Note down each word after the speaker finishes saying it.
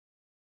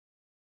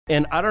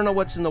And I don't know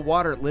what's in the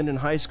water at Lynden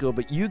High School,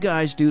 but you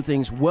guys do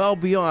things well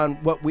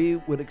beyond what we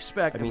would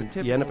expect. I mean,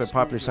 you end up at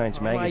Popular Science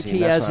Magazine. MIT,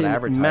 That's as not in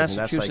advertising.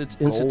 Massachusetts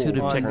That's like Institute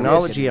of gold.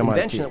 Technology, Invention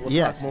invention that we'll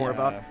yes. talk more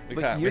about. We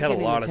But we you're had a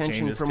getting lot of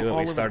attention changes from to it. all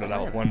We over started the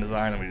out with planet. one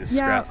design and we just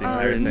scrapped the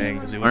entire thing.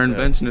 'Cause we Our went to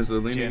invention is the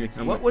Lynden Jim.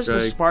 recumbent What was the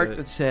trike spark that,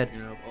 that said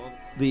you know, all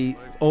the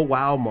oh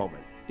wow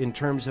moment in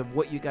terms of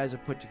what you guys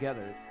have put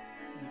together?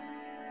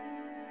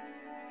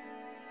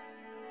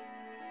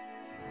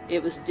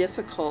 It was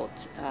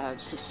difficult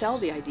to sell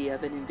the idea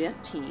of an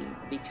invent team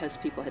because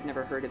people had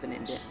never heard of an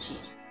invent team.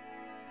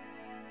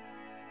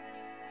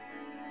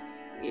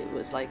 It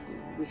was like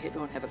we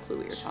don't have a clue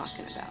what you're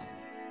talking about.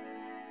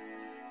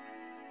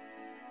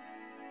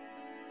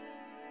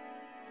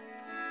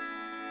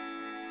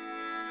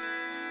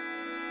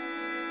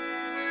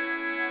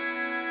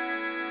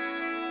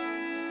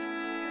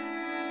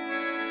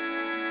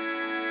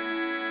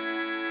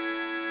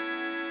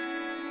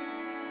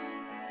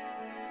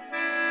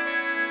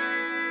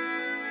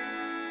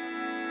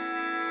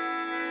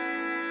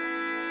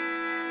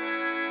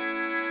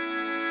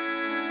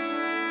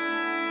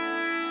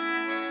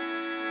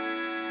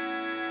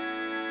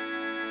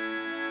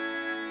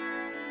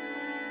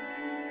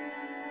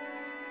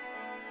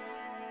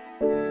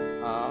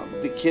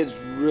 The kids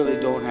really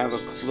don't have a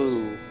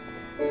clue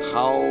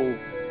how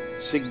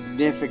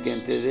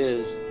significant it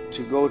is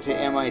to go to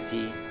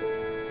MIT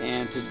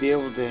and to be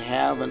able to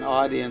have an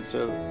audience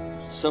of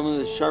some of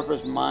the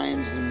sharpest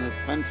minds in the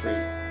country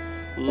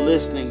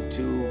listening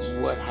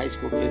to what high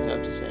school kids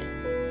have to say.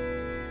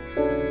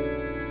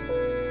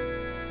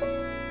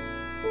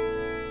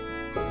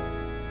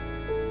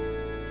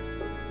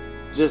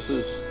 This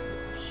was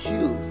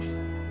huge.